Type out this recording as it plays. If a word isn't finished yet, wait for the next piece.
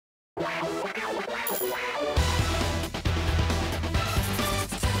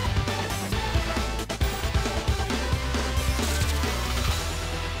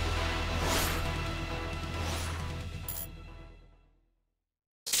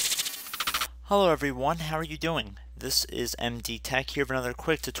Hello everyone, how are you doing? This is MD Tech here with another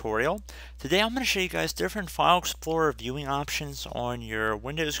quick tutorial. Today I'm going to show you guys different File Explorer viewing options on your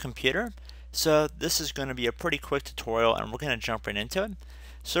Windows computer. So this is going to be a pretty quick tutorial and we're going to jump right into it.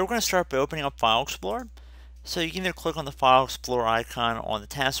 So we're going to start by opening up File Explorer. So you can either click on the File Explorer icon on the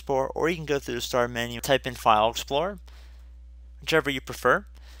taskbar, or you can go through the Start menu, type in File Explorer, whichever you prefer.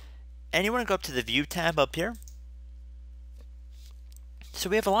 And you want to go up to the View tab up here. So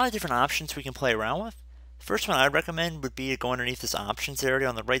we have a lot of different options we can play around with. The first one I'd recommend would be to go underneath this options area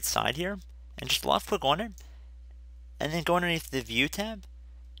on the right side here and just left click on it and then go underneath the View tab.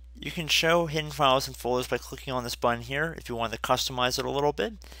 You can show hidden files and folders by clicking on this button here if you want to customize it a little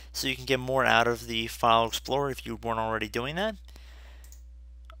bit so you can get more out of the File Explorer if you weren't already doing that.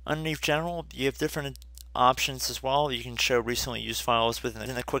 Underneath General, you have different options as well. You can show recently used files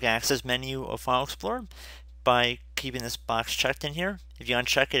within the Quick Access menu of File Explorer by keeping this box checked in here. If you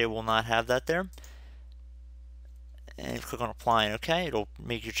uncheck it, it will not have that there. And if you click on Apply and OK, it'll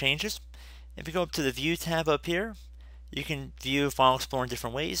make your changes. If you go up to the View tab up here, you can view File Explorer in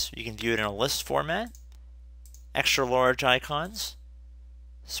different ways. You can view it in a list format, extra large icons,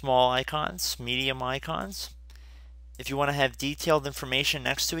 small icons, medium icons. If you want to have detailed information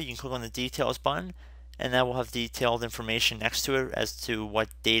next to it, you can click on the Details button, and that will have detailed information next to it as to what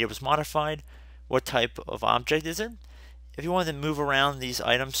data was modified, what type of object is it. If you wanted to move around these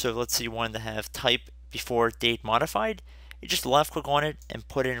items, so let's say you wanted to have type before date modified, you just left click on it and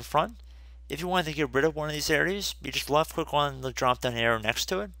put it in front. If you wanted to get rid of one of these areas, you just left click on the drop down arrow next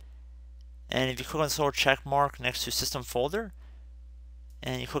to it. And if you click on this little check mark next to System folder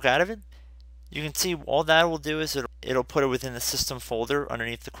and you click out of it, you can see all that will do is it'll put it within the System folder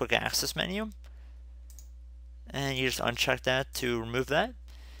underneath the Quick Access menu. And you just uncheck that to remove that.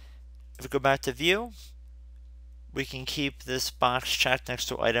 If we go back to View, we can keep this box checked next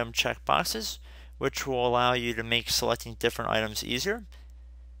to item check boxes, which will allow you to make selecting different items easier.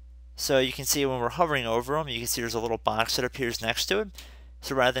 So you can see when we're hovering over them, you can see there's a little box that appears next to it.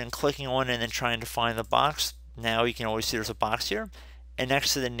 So rather than clicking on it and then trying to find the box, now you can always see there's a box here. And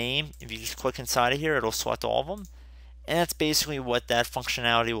next to the name, if you just click inside of here, it'll select all of them. And that's basically what that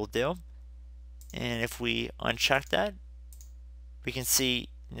functionality will do. And if we uncheck that, we can see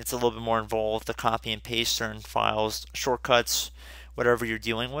it's a little bit more involved, the copy and paste certain files, shortcuts, whatever you're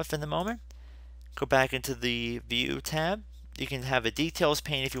dealing with in the moment. Go back into the View tab. You can have a details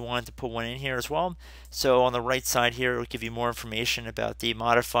pane if you wanted to put one in here as well. So on the right side here, it will give you more information about the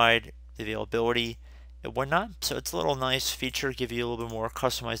modified, the availability, and whatnot. So it's a little nice feature, give you a little bit more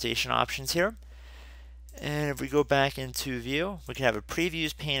customization options here. And if we go back into View, we can have a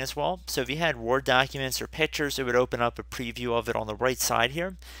Previews pane as well. So if you had Word documents or pictures, it would open up a preview of it on the right side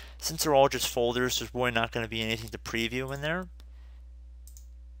here. Since they're all just folders, there's really not going to be anything to preview in there.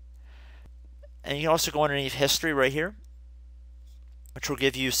 And you can also go underneath History right here, which will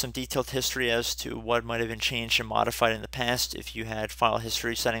give you some detailed history as to what might have been changed and modified in the past if you had file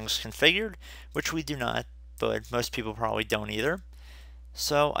history settings configured, which we do not, but most people probably don't either.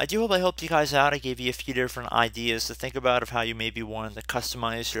 So I do hope I helped you guys out. I gave you a few different ideas to think about of how you maybe want to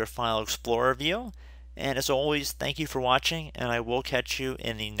customize your File Explorer view. And as always, thank you for watching, and I will catch you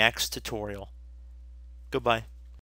in the next tutorial. Goodbye.